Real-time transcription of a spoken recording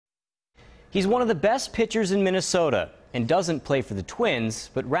He's one of the best pitchers in Minnesota and doesn't play for the Twins,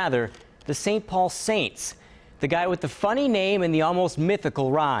 but rather the St. Paul Saints. The guy with the funny name and the almost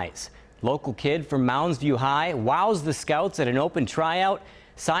mythical rise. Local kid from Mounds View High wows the scouts at an open tryout,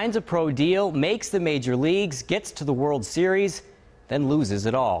 signs a pro deal, makes the major leagues, gets to the World Series, then loses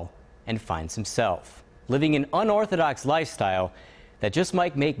it all and finds himself living an unorthodox lifestyle that just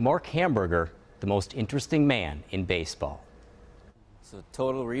might make Mark Hamburger the most interesting man in baseball. It's a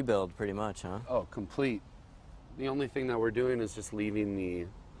total rebuild, pretty much, huh? Oh, complete. The only thing that we're doing is just leaving the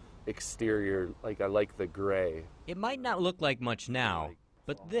exterior, like I like the gray. It might not look like much now,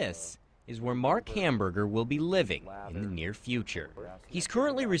 but this is where Mark Hamburger will be living in the near future. He's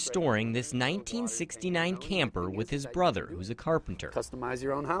currently restoring this 1969 camper with his brother, who's a carpenter. Customize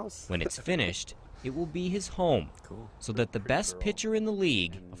your own house. When it's finished, it will be his home, so that the best pitcher in the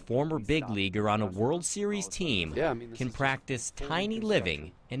league, a former big leaguer on a World Series team, can practice tiny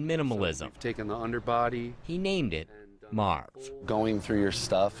living and minimalism. We've taken the underbody. He named it Marv. Going through your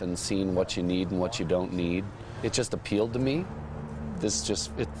stuff and seeing what you need and what you don't need, it just appealed to me.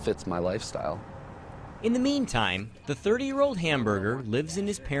 It fits my lifestyle. In the meantime, the 30-year-old Hamburger lives in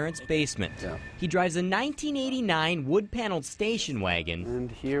his parents' basement. Yeah. He drives a 1989 wood-paneled station wagon.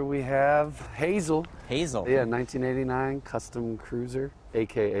 And here we have Hazel. Hazel. Yeah, 1989 custom cruiser,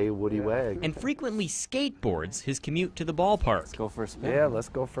 a.k.a. Woody Wag. And frequently skateboards his commute to the ballpark. Let's go for a spin. Yeah, let's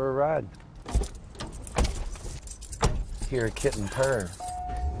go for a ride. Hear a kitten purr.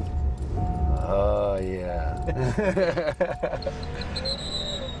 Oh, yeah.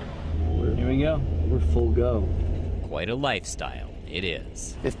 Here we go. We're full go. Quite a lifestyle, it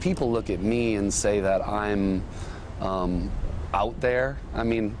is. If people look at me and say that I'm out there, I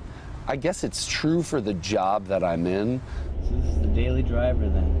mean, I guess it's true for the job that I'm in. So this is the daily driver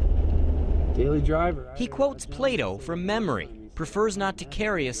then? Daily driver. He quotes Plato from memory, prefers not to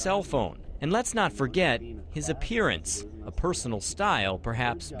carry a cell phone. And let's not forget his appearance, a personal style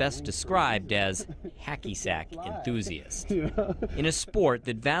perhaps best described as hacky sack enthusiast. In a sport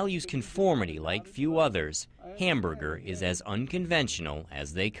that values conformity like few others, Hamburger is as unconventional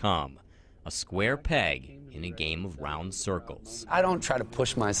as they come. A square peg in a game of round circles. I don't try to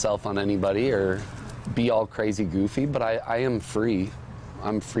push myself on anybody or be all crazy goofy, but I am free.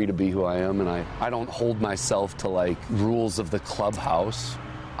 I'm free to be who I am, and I don't hold myself to like rules of the clubhouse.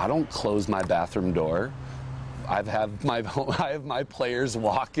 I don't close my bathroom door. I have my players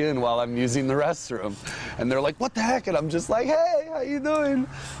walk in while I'm using the restroom, and they're like, "What the heck?" And I'm just like, "Hey, how you doing?"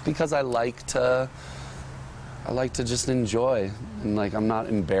 Because I like to just enjoy, and like I'm not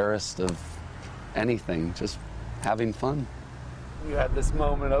embarrassed of anything, just having fun. You had this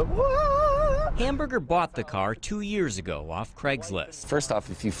moment of what? Hamburger bought the car 2 years ago off Craigslist. First off,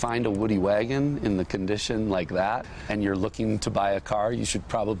 if you find a Woody wagon in the condition like that and you're looking to buy a car, you should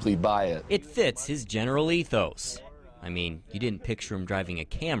probably buy it. It fits his general ethos. I mean, you didn't picture him driving a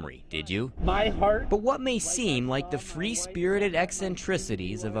Camry, did you? My heart. But what may seem like the free-spirited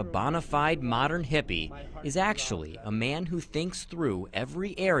eccentricities of a bona fide modern hippie is actually a man who thinks through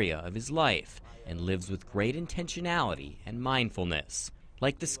every area of his life and lives with great intentionality and mindfulness.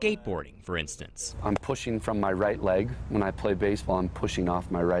 Like the skateboarding, for instance. I'm pushing from my right leg. When I play baseball, I'm pushing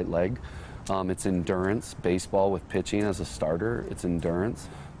off my right leg. It's endurance. Baseball with pitching as a starter, it's endurance.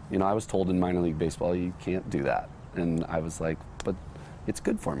 You know, I was told in minor league baseball, you can't do that. And I was like, but it's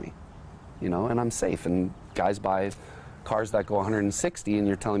good for me, you know, and I'm safe. And guys buy cars that go 160 and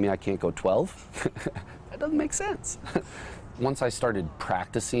you're telling me I can't go 12? That doesn't make sense. Once I started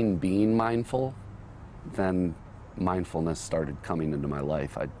practicing being mindful, then mindfulness started coming into my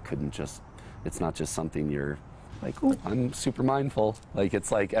life. I couldn't just, it's not just something you're like, oh, I'm super mindful. Like,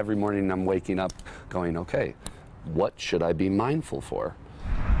 it's like every morning I'm waking up going, okay, what should I be mindful for?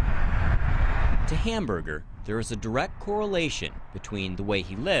 To Hamburger, there is a direct correlation between the way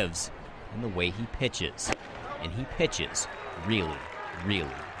he lives and the way he pitches. And he pitches really, really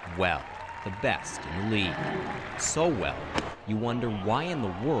well. The best in the league. So well, you wonder why in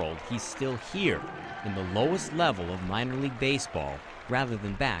the world he's still here in the lowest level of minor league baseball rather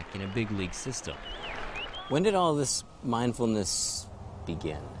than back in a big league system. When did all this mindfulness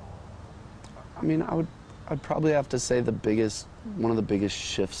begin? I mean, I'd probably have to say one of the biggest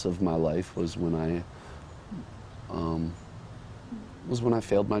shifts of my life was when I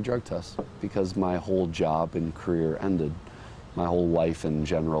failed my drug test, because my whole job and career ended. My whole life in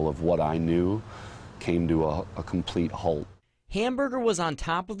general of what I knew came to a complete halt. Hamburger was on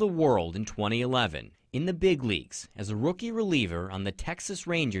top of the world in 2011 in the big leagues as a rookie reliever on the Texas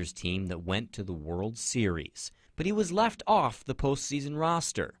Rangers team that went to the World Series. But he was left off the postseason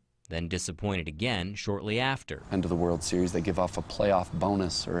roster. then disappointed again shortly after. End of the World Series, they give off a playoff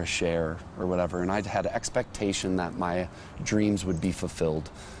bonus or a share or whatever, and I had an expectation that my dreams would be fulfilled,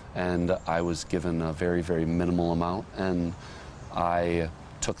 and I was given a very, very minimal amount, and I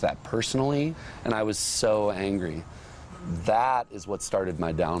took that personally, and I was so angry. That is what started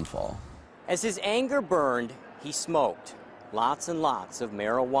my downfall. As his anger burned, he smoked lots and lots of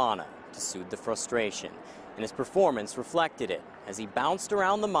marijuana to soothe the frustration, and his performance reflected it as he bounced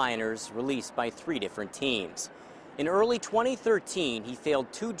around the minors released by 3 different teams. In early 2013, he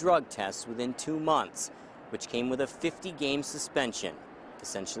failed 2 drug tests within 2 months, which came with a 50-game suspension,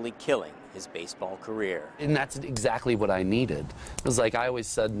 essentially killing his baseball career. And that's exactly what I needed. It was like I always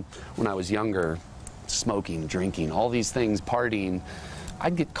said when I was younger, smoking, drinking, all these things, partying,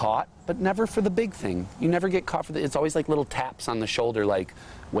 I'd get caught, but never for the big thing. You never get caught for it's always like little taps on the shoulder, like,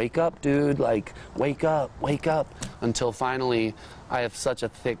 wake up, dude, like, wake up, until finally I have such a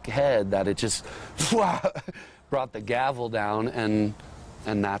thick head that it just brought the gavel down, and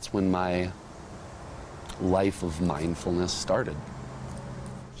that's when my life of mindfulness started.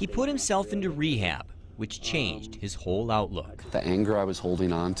 He put himself into rehab, which changed his whole outlook. The anger I was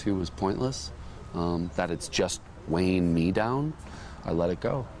holding on to was pointless, that it's just weighing me down. I let it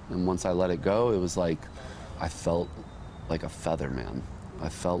go. And once I let it go, it was like I felt like a feather, man. I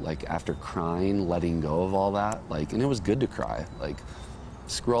felt like after crying, letting go of all that, like, and it was good to cry. Like,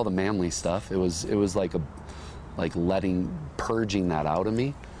 screw all the manly stuff. It was like purging that out of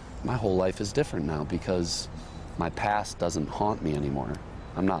me. My whole life is different now because my past doesn't haunt me anymore.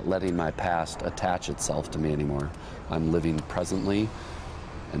 I'm not letting my past attach itself to me anymore. I'm living presently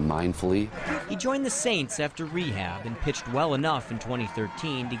and mindfully. He joined the Saints after rehab and pitched well enough in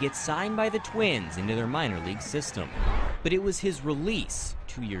 2013 to get signed by the Twins into their minor league system. But it was his release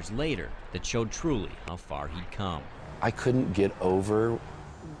 2 years later that showed truly how far he'd come. I couldn't get over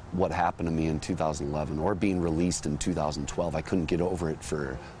what happened to me in 2011 or being released in 2012. I couldn't get over it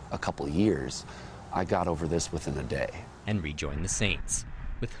for a couple of years. I got over this within a day. And rejoined the Saints,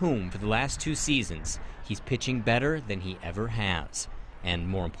 with whom for the last 2 seasons he's pitching better than he ever has. And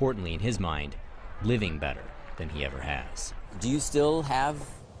more importantly in his mind, living better than he ever has. Do you still have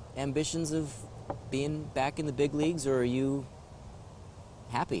ambitions of being back in the big leagues, or are you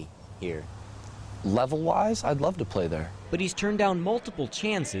happy here? Level-wise, I'd love to play there. But he's turned down multiple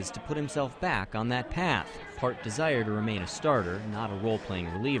chances to put himself back on that path. Part desire to remain a starter, not a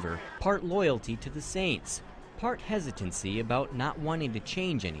role-playing reliever, part loyalty to the Saints, part hesitancy about not wanting to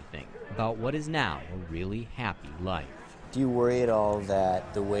change anything, about what is now a really happy life. Do you worry at all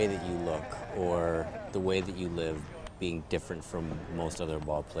that the way that you look or the way that you live being different from most other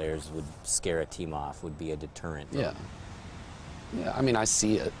ball players would scare a team off, would be a deterrent? Yeah. Yeah, I mean, I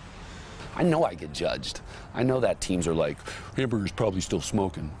see it. I know I get judged. I know that teams are like, Hamburger's probably still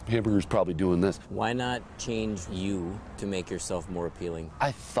smoking. Hamburger's probably doing this. Why not change you to make yourself more appealing?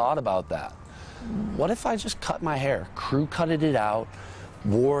 I thought about that. What if I just cut my hair, crew cutted it out,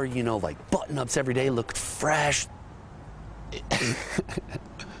 wore, you know, like button-ups every day, looked fresh?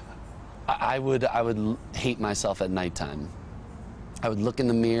 I would hate myself at nighttime. I would look in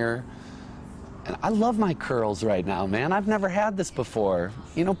the mirror, and I love my curls right now, man. I've never had this before.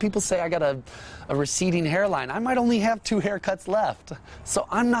 You know, people say I got a receding hairline. I might only have 2 haircuts left. So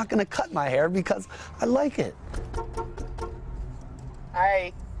I'm not gonna cut my hair because I like it.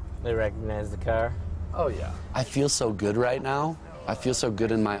 Hi. They recognize the car? Oh yeah. I feel so good right now. I feel so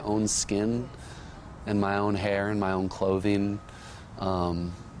good in my own skin and my own hair and my own clothing. I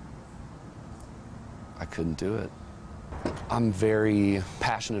couldn't do it. I'm very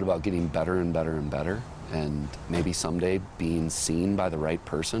passionate about getting better and better and better, and maybe someday being seen by the right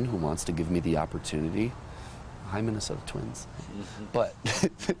person who wants to give me the opportunity. Hi, Minnesota Twins. But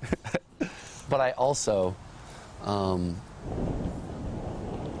I also am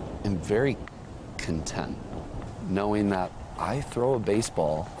very content knowing that I throw a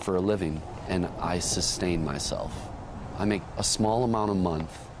baseball for a living and I sustain myself. I make a small amount a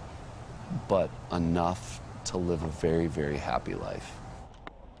month, but enough to live a very, very happy life.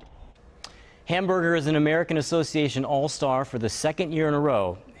 Hamburger is an American Association All-Star for the 2nd year in a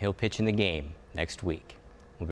row. He'll pitch in the game next week.